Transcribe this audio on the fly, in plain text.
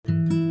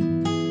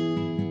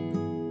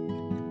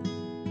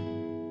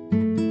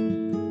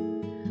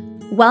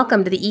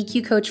Welcome to the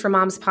EQ Coach for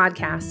Moms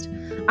podcast.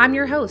 I'm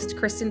your host,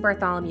 Kristen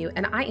Bartholomew,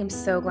 and I am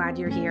so glad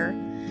you're here.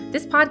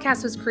 This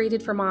podcast was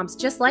created for moms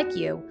just like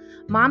you,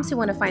 moms who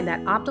want to find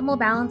that optimal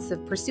balance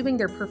of pursuing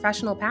their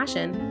professional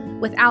passion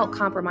without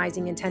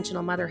compromising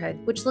intentional motherhood,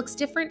 which looks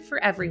different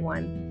for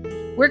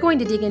everyone. We're going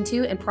to dig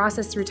into and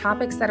process through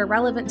topics that are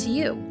relevant to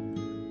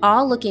you,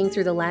 all looking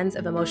through the lens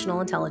of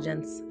emotional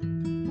intelligence.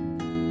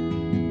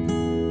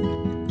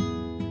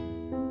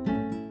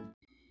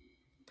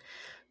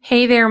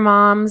 Hey there,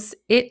 moms.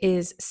 It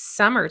is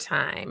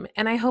summertime,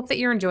 and I hope that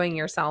you're enjoying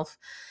yourself.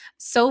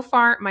 So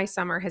far, my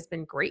summer has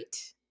been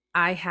great.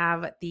 I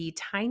have the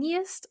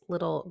tiniest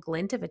little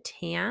glint of a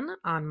tan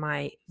on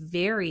my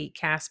very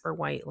Casper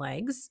white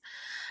legs.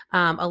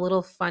 A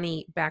little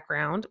funny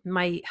background.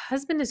 My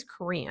husband is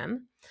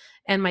Korean,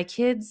 and my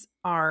kids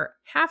are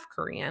half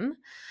Korean,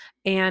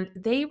 and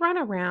they run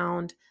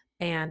around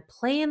and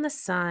play in the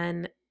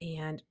sun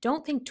and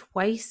don't think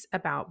twice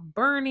about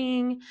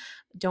burning.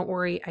 Don't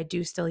worry, I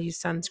do still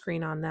use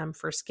sunscreen on them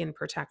for skin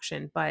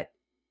protection, but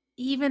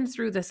even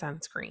through the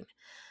sunscreen,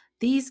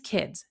 these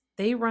kids,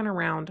 they run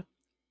around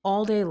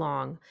all day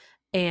long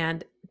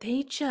and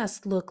they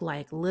just look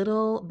like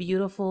little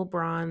beautiful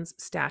bronze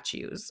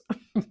statues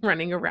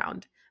running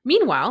around.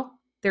 Meanwhile,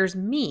 there's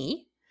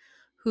me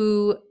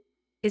who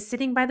is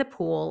sitting by the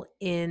pool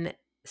in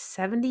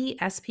 70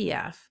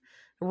 SPF,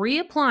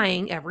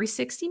 reapplying every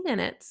 60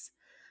 minutes,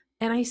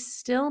 and I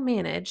still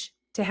manage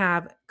to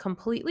have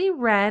completely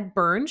red,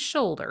 burned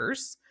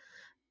shoulders,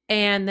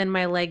 and then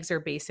my legs are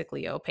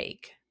basically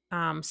opaque.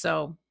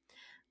 So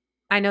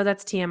I know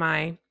that's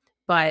TMI,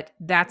 but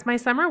that's my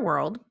summer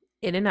world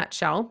in a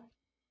nutshell.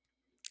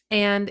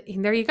 And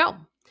there you go.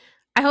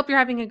 I hope you're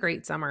having a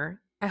great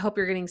summer. I hope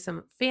you're getting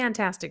some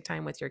fantastic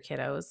time with your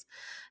kiddos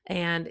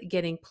and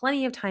getting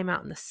plenty of time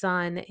out in the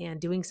sun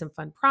and doing some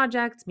fun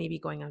projects, maybe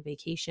going on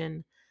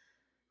vacation.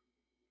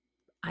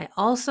 I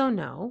also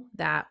know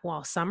that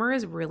while summer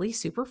is really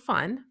super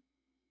fun,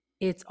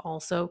 it's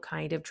also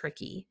kind of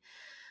tricky.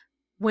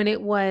 When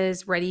it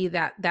was ready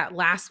that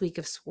last week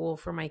of school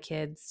for my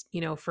kids,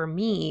 for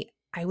me,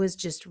 I was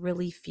just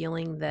really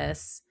feeling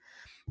this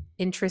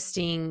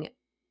interesting,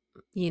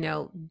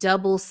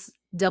 double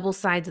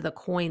sides of the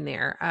coin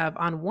there.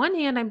 On one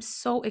hand, I'm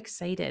so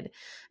excited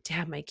to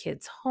have my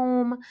kids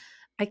home.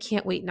 I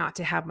can't wait not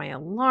to have my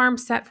alarm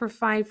set for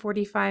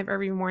 5:45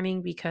 every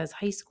morning because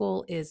high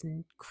school is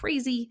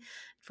crazy.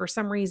 For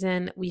some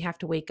reason, we have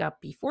to wake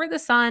up before the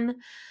sun,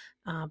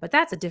 but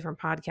that's a different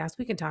podcast.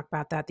 We can talk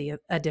about that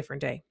a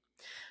different day.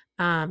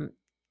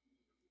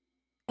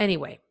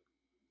 Anyway,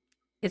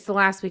 it's the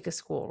last week of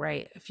school,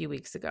 right? A few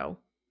weeks ago.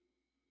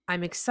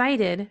 I'm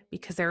excited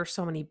because there are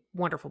so many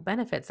wonderful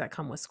benefits that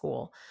come with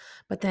school,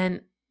 but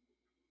then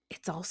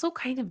it's also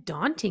kind of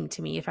daunting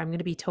to me if I'm going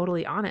to be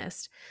totally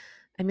honest.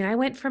 I mean, I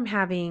went from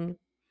having,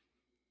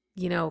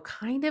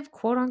 kind of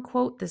quote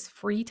unquote, this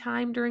free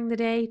time during the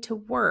day to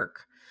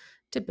work,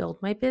 to build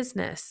my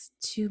business,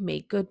 to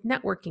make good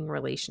networking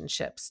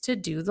relationships, to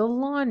do the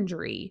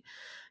laundry,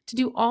 to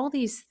do all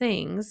these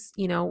things,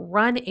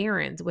 run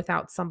errands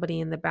without somebody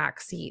in the back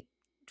seat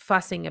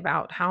fussing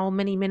about how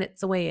many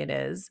minutes away it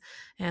is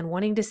and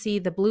wanting to see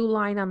the blue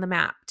line on the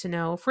map to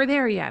know if we're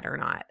there yet or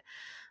not.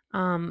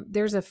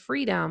 There's a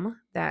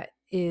freedom that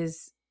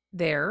is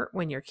there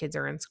when your kids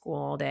are in school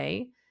all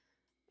day.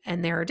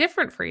 And there are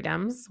different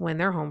freedoms when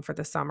they're home for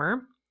the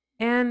summer.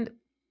 And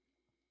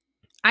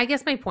I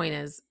guess my point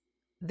is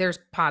there's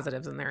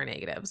positives and there are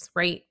negatives,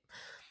 right?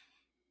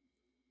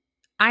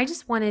 I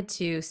just wanted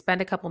to spend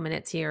a couple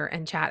minutes here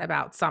and chat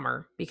about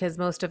summer because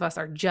most of us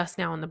are just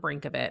now on the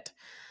brink of it.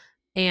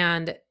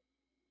 And,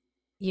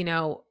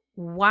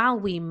 while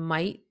we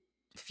might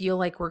feel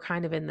like we're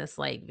kind of in this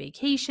like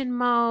vacation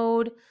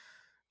mode,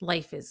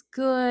 life is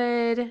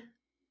good,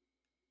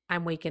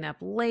 I'm waking up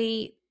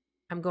late,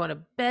 I'm going to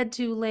bed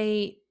too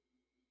late,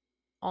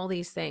 all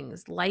these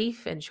things,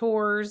 life and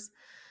chores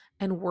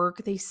and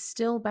work, they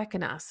still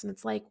beckon us. And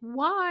it's like,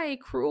 why,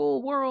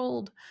 cruel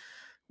world?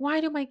 Why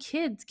do my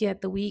kids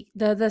get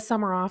the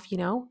summer off, They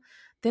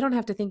don't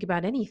have to think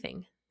about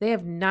anything. They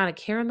have not a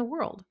care in the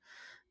world.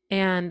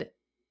 And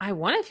I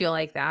want to feel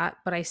like that,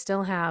 but I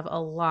still have a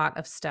lot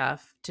of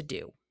stuff to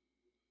do.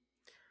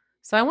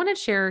 So I want to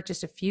share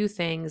just a few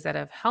things that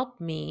have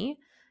helped me.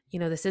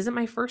 This isn't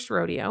my first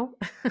rodeo.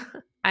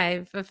 I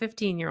have a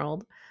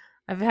 15-year-old.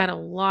 I've had a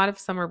lot of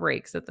summer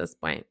breaks at this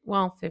point.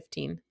 Well,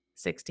 15,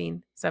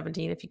 16,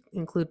 17, if you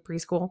include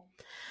preschool.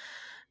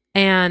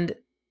 And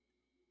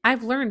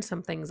I've learned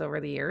some things over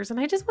the years, and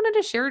I just wanted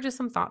to share just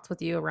some thoughts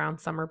with you around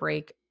summer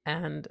break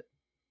and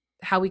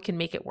how we can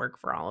make it work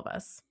for all of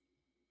us.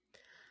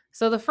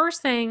 So the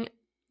first thing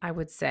I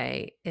would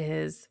say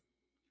is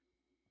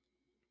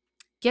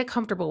get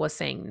comfortable with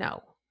saying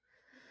no.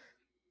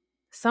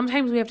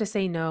 Sometimes we have to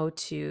say no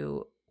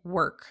to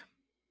work,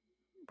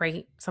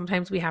 right?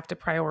 Sometimes we have to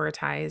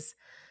prioritize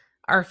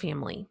our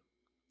family.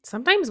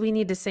 Sometimes we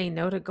need to say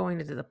no to going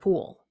to the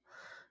pool,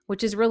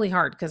 which is really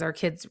hard because our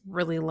kids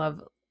really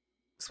love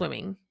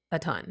swimming a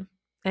ton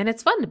and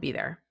it's fun to be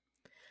there.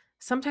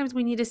 Sometimes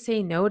we need to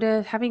say no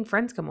to having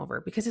friends come over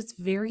because it's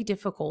very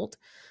difficult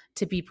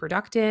to be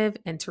productive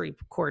and to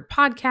record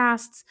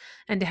podcasts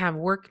and to have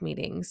work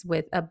meetings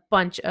with a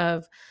bunch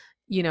of,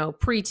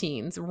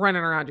 preteens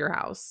running around your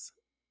house.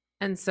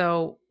 And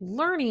so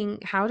learning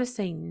how to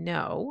say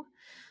no,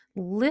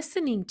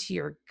 listening to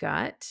your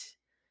gut,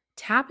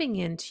 tapping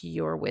into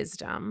your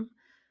wisdom,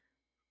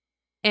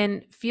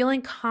 and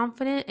feeling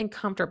confident and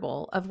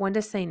comfortable of when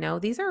to say no.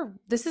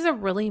 This is a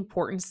really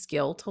important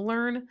skill to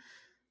learn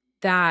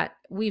that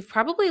we've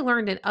probably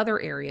learned in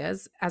other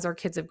areas as our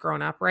kids have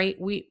grown up, right?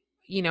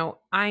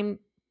 I'm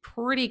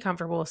pretty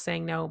comfortable with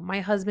saying no.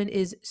 My husband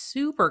is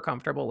super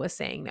comfortable with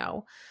saying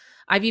no.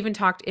 I've even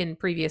talked in a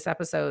previous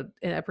episode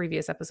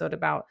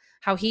about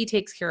how he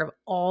takes care of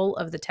all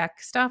of the tech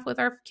stuff with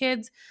our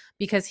kids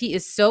because he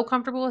is so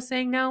comfortable with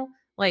saying no.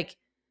 Like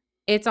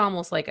it's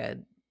almost like a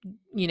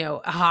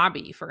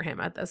hobby for him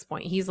at this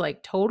point. He's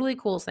like totally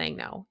cool saying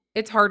no.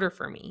 It's harder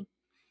for me.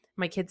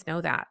 My kids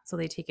know that, so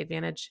they take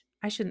advantage.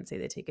 I shouldn't say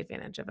they take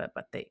advantage of it,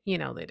 but they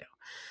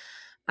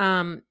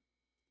do.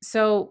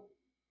 So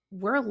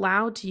we're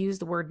allowed to use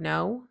the word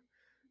no,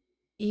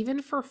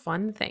 even for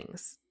fun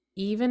things,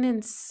 even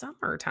in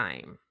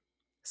summertime.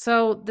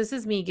 So this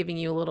is me giving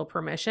you a little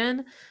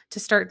permission to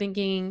start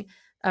thinking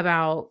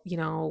about,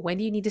 when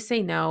do you need to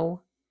say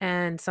no?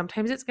 And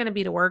sometimes it's going to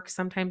be to work,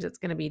 sometimes it's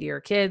going to be to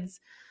your kids,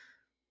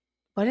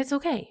 but it's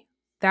okay.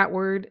 That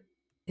word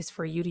is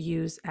for you to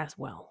use as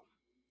well.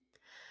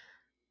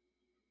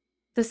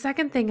 The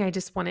second thing I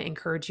just want to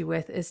encourage you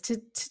with is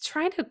to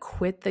try to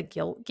quit the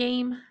guilt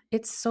game.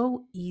 It's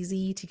so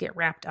easy to get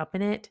wrapped up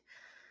in it.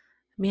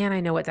 Man, I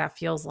know what that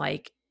feels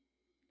like.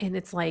 And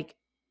it's like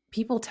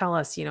people tell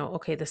us,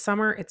 okay, the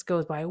summer it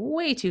goes by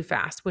way too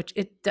fast, which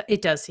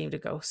it does seem to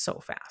go so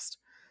fast.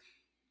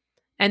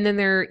 And then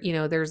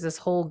there's this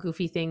whole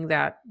goofy thing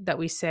that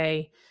we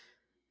say,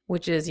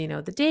 which is,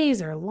 the days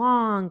are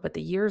long, but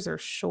the years are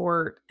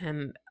short.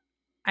 And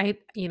I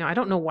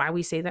don't know why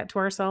we say that to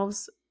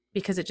ourselves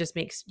because it just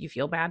makes you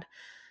feel bad.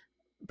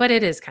 But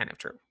it is kind of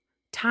true.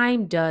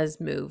 Time does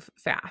move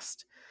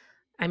fast.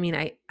 I mean,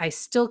 I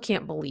still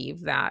can't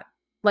believe that.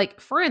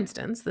 Like, for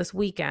instance, this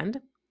weekend,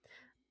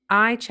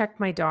 I checked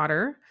my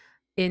daughter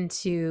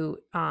into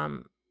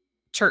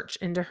church,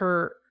 into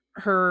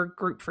her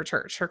group for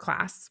church, her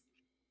class.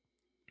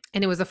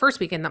 And it was the first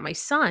weekend that my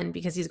son,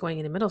 because he's going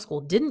into middle school,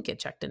 didn't get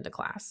checked into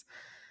class.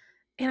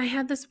 And I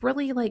had this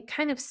really like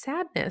kind of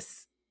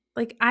sadness.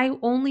 Like, I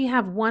only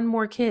have one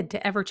more kid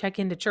to ever check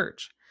into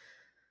church.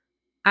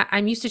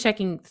 I'm used to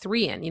checking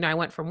 3 in. I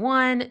went from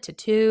 1 to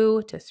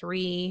 2 to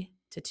 3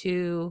 to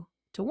 2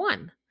 to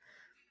 1.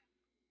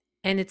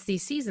 And it's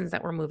these seasons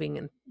that we're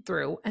moving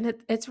through, and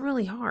it's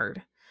really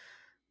hard.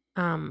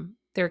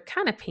 They're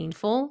kind of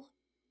painful.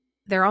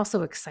 They're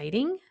also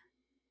exciting.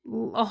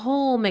 A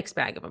whole mixed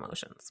bag of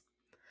emotions.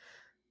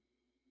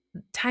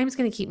 Time's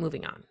going to keep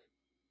moving on.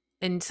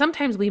 And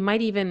sometimes we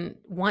might even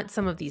want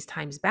some of these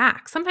times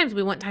back. Sometimes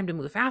we want time to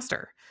move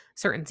faster,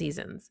 certain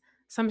seasons.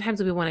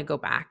 Sometimes we want to go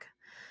back.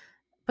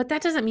 But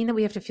that doesn't mean that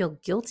we have to feel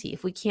guilty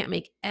if we can't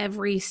make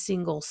every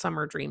single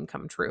summer dream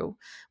come true.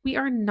 We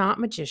are not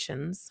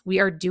magicians. We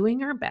are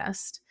doing our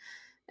best.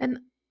 And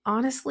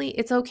honestly,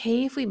 it's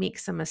okay if we make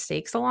some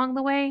mistakes along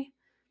the way.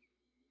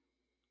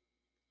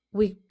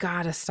 We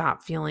gotta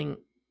stop feeling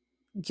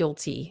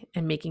guilty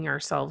and making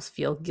ourselves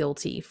feel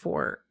guilty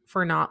for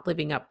not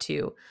living up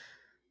to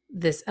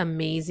this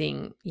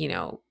amazing,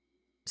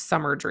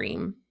 summer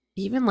dream.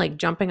 Even like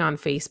jumping on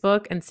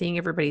Facebook and seeing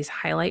everybody's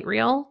highlight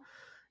reel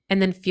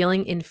and then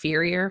feeling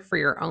inferior for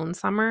your own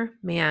summer,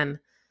 man,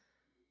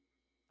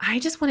 I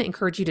just want to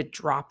encourage you to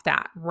drop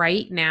that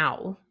right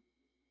now.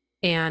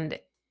 And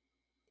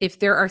if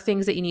there are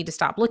things that you need to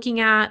stop looking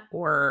at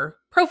or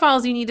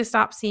profiles you need to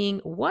stop seeing,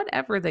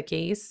 whatever the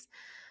case,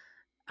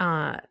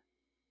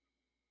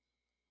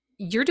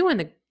 you're doing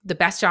the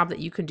best job that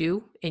you can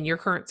do in your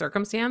current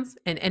circumstance.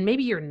 And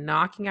maybe you're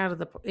knocking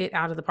it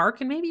out of the park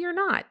and maybe you're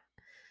not.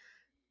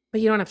 But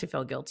you don't have to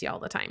feel guilty all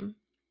the time.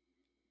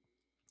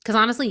 Because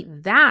honestly,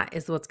 that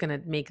is what's going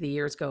to make the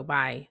years go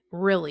by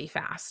really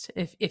fast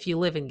if you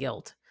live in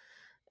guilt.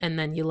 And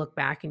then you look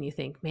back and you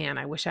think, man,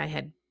 I wish I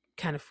had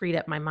kind of freed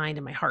up my mind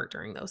and my heart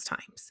during those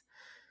times.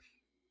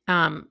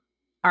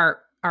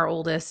 Our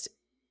oldest,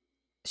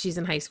 she's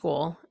in high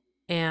school,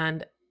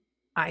 and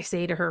I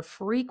say to her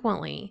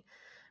frequently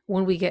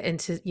when we get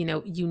into,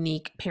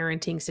 unique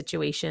parenting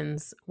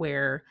situations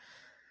where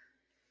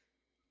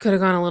could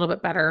have gone a little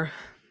bit better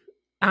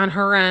on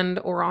her end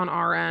or on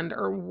our end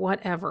or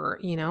whatever,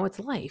 it's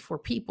life. We're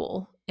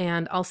people.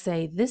 And I'll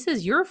say, this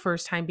is your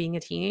first time being a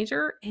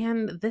teenager,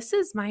 and this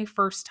is my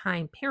first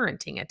time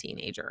parenting a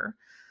teenager.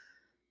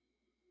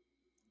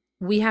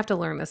 We have to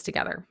learn this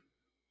together.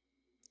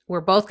 We're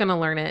both going to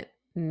learn it.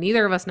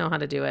 Neither of us know how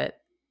to do it.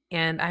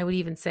 And I would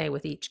even say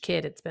with each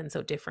kid, it's been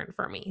so different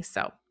for me.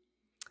 So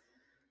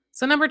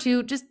number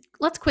 2, just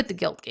let's quit the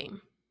guilt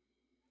game.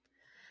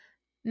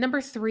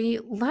 Number 3,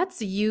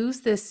 let's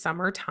use this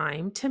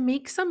summertime to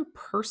make some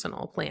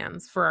personal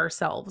plans for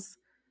ourselves.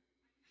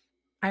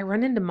 I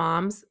run into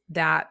moms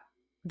that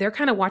they're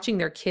kind of watching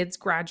their kids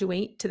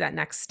graduate to that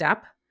next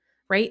step,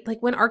 right?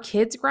 Like when our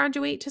kids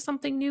graduate to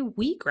something new,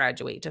 we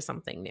graduate to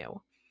something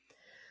new.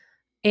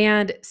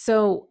 And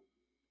so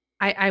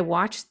I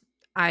watch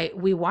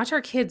we watch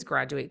our kids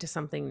graduate to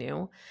something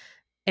new.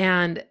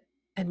 And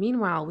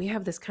meanwhile, we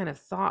have this kind of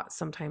thought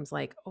sometimes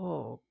like,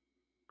 oh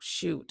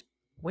shoot,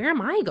 where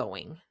am I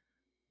going?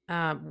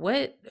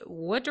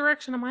 What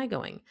direction am I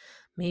going?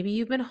 Maybe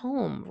you've been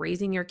home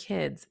raising your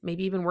kids.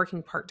 Maybe you've been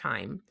working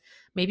part-time.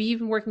 Maybe you've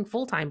been working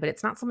full-time, but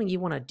it's not something you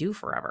want to do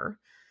forever.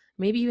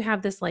 Maybe you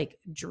have this like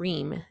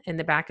dream in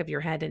the back of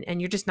your head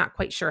and you're just not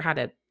quite sure how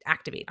to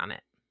activate on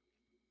it.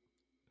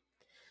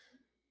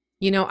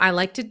 I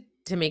like to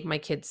make my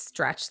kids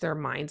stretch their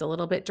minds a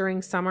little bit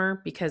during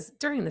summer because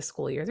during the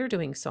school year, they're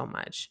doing so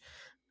much.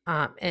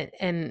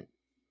 And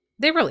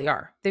they really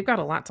are. They've got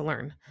a lot to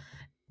learn.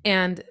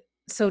 And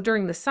so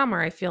during the summer,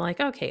 I feel like,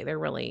 okay, they're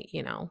really,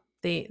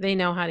 they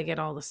know how to get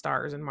all the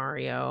stars in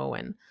Mario,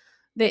 and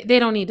they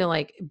don't need to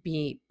like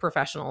be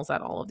professionals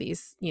at all of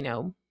these,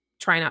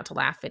 try not to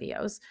laugh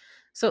videos.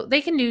 So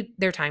they can do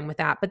their time with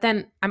that. But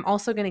then I'm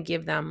also going to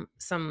give them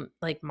some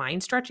like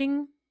mind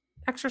stretching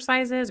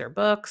exercises or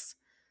books.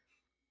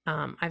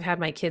 I've had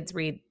my kids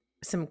read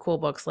some cool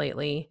books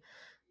lately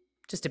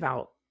just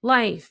about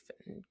life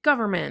and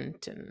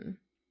government and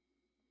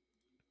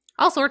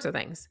all sorts of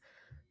things.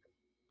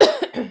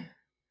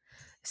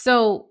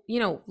 So,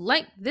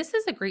 like this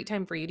is a great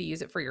time for you to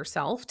use it for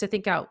yourself to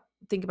think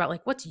about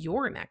like what's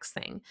your next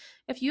thing.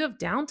 If you have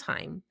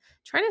downtime,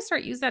 try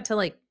to use that to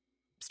like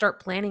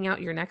start planning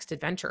out your next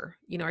adventure.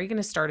 Are you going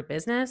to start a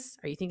business?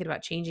 Are you thinking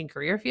about changing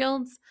career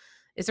fields?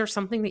 Is there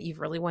something that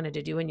you've really wanted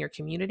to do in your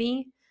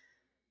community?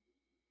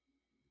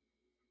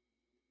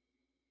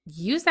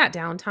 Use that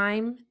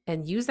downtime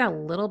and use that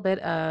little bit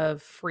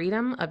of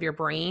freedom of your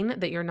brain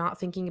that you're not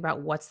thinking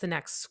about what's the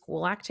next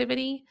school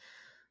activity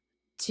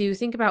to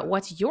think about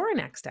what's your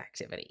next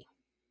activity.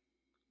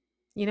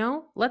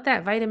 Let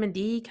that vitamin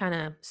D kind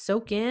of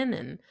soak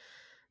in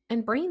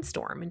and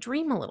brainstorm and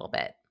dream a little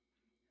bit.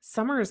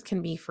 Summers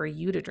can be for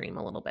you to dream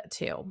a little bit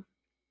too.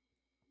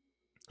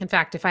 In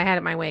fact, if I had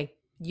it my way,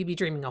 you'd be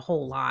dreaming a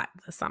whole lot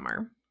this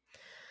summer.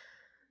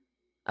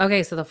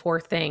 Okay, so the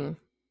fourth thing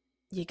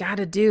you got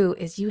to do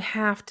is you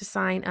have to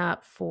sign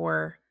up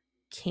for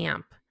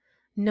camp.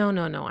 No,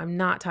 I'm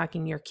not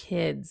talking your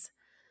kids.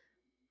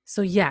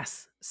 So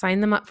yes, sign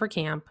them up for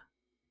camp.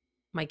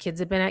 My kids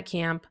have been at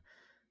camp.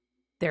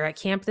 They're at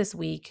camp this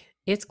week.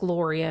 It's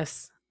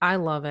glorious. I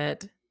love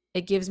it.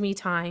 It gives me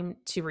time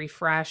to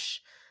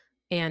refresh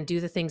and do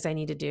the things I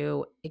need to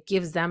do. It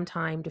gives them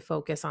time to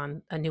focus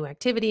on a new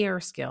activity or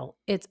skill.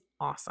 It's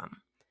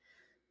awesome.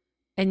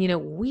 And,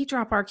 we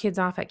drop our kids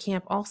off at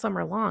camp all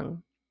summer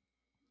long.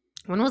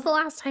 When was the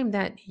last time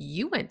that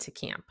you went to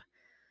camp?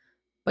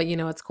 But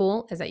what's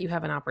cool is that you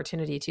have an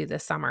opportunity to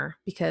this summer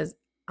because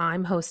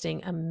I'm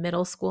hosting a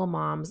middle school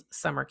moms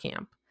summer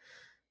camp.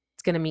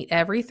 It's going to meet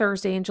every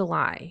Thursday in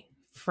July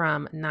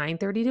from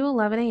 9:30 to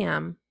 11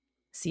 a.m.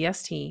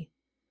 CST.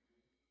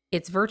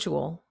 It's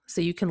virtual,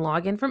 so you can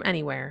log in from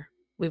anywhere.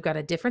 We've got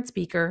a different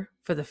speaker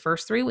for the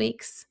first 3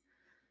 weeks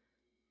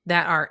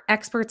that are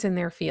experts in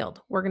their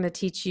field. We're going to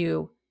teach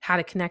you how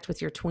to connect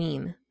with your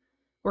tween.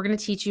 We're going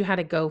to teach you how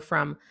to go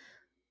from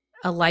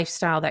a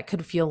lifestyle that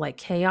could feel like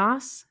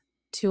chaos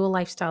to a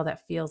lifestyle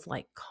that feels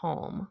like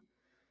calm.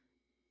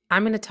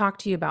 I'm going to talk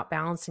to you about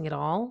balancing it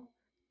all.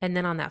 And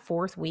then on that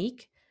 4th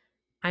week,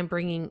 I'm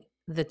bringing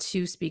the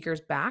 2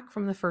 speakers back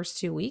from the first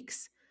 2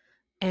 weeks,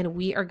 and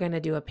we are going to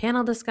do a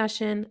panel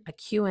discussion, a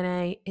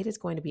Q&A. It is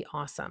going to be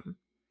awesome.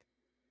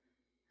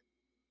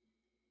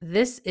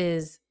 This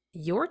is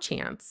your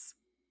chance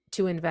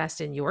to invest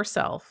in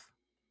yourself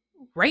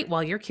right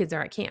while your kids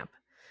are at camp.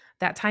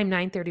 That time,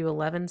 9:30 to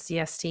 11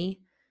 CST,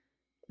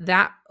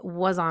 that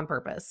was on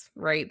purpose,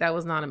 right? That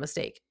was not a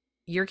mistake.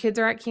 Your kids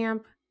are at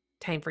camp,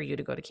 time for you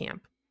to go to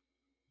camp.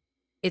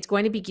 It's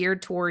going to be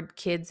geared toward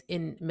kids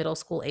in middle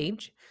school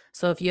age.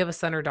 So if you have a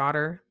son or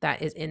daughter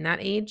that is in that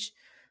age,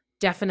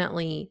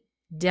 definitely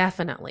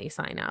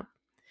sign up.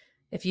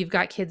 If you've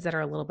got kids that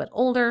are a little bit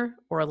older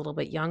or a little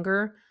bit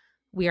younger,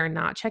 we are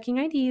not checking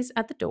IDs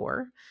at the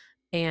door,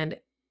 and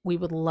we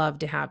would love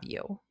to have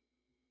you.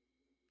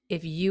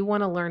 If you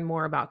want to learn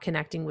more about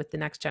connecting with the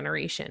next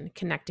generation,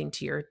 connecting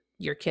to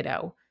your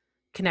kiddo,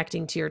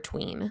 connecting to your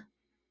tween,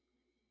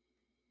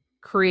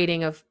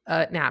 creating an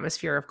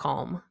atmosphere of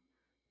calm,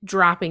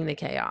 dropping the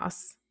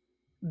chaos,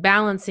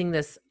 balancing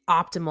this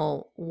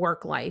optimal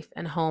work life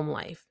and home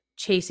life,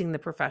 chasing the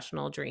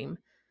professional dream,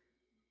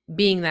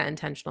 being that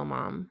intentional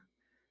mom.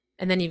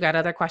 And then you've got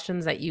other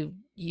questions that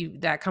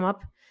that come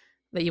up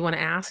that you want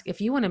to ask. If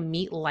you want to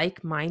meet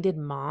like-minded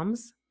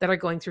moms that are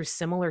going through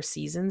similar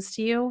seasons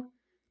to you,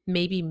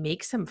 maybe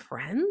make some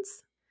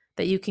friends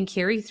that you can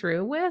carry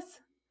through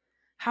with.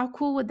 How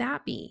cool would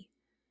that be?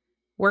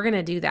 We're going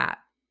to do that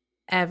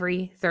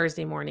every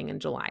Thursday morning in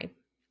July.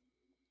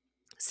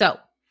 So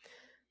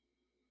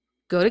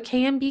go to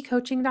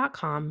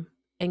kmbcoaching.com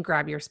and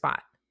grab your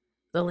spot.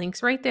 The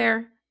link's right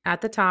there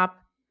at the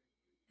top.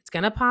 It's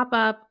going to pop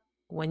up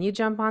when you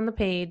jump on the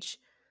page.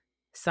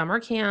 Summer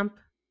camp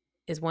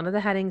is one of the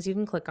headings you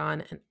can click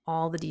on, and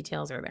all the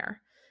details are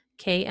there.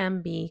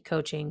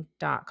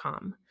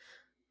 kmbcoaching.com.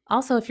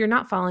 Also, if you're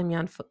not following me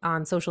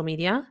on social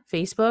media,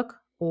 Facebook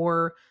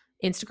or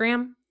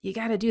Instagram, you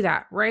got to do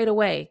that right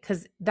away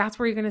because that's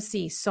where you're going to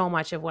see so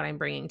much of what I'm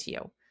bringing to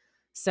you.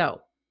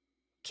 So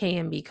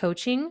KMB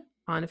Coaching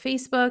on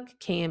Facebook,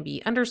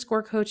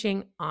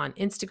 KMB_coaching on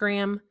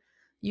Instagram.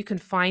 You can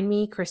find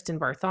me, Kristen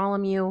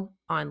Bartholomew,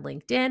 on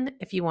LinkedIn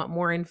if you want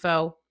more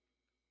info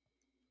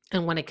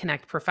and want to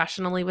connect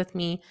professionally with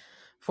me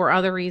for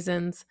other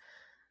reasons.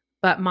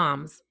 But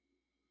moms,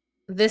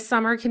 this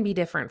summer can be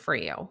different for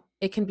you.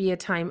 It can be a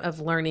time of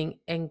learning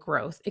and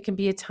growth. It can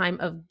be a time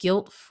of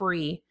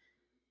guilt-free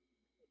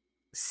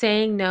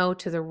saying no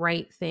to the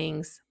right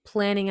things,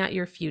 planning out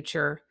your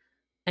future,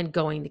 and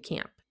going to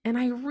camp. And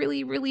I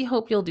really, really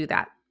hope you'll do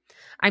that.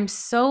 I'm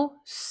so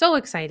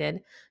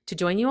excited to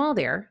join you all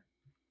there.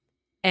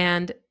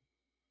 And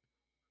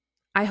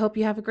I hope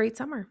you have a great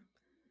summer.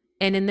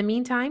 And in the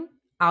meantime,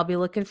 I'll be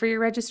looking for your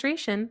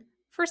registration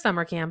for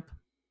summer camp.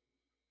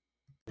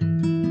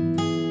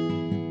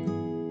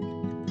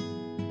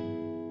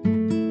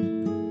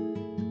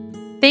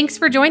 Thanks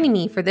for joining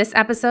me for this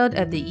episode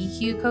of the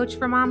EQ Coach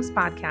for Moms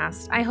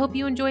podcast. I hope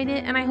you enjoyed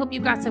it, and I hope you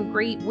got some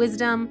great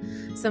wisdom,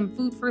 some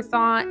food for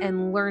thought,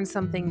 and learned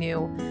something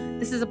new.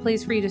 This is a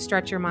place for you to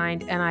stretch your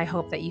mind, and I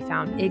hope that you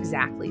found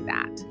exactly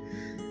that.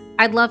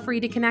 I'd love for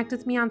you to connect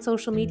with me on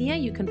social media.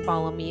 You can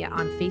follow me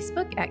on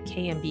Facebook at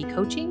KMB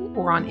Coaching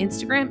or on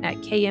Instagram at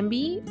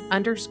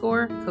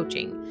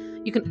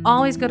KMB_coaching. You can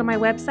always go to my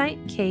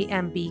website,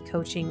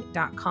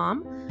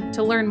 kmbcoaching.com,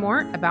 to learn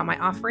more about my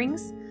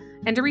offerings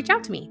and to reach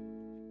out to me.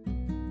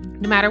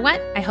 No matter what,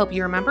 I hope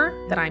you remember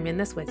that I'm in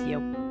this with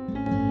you.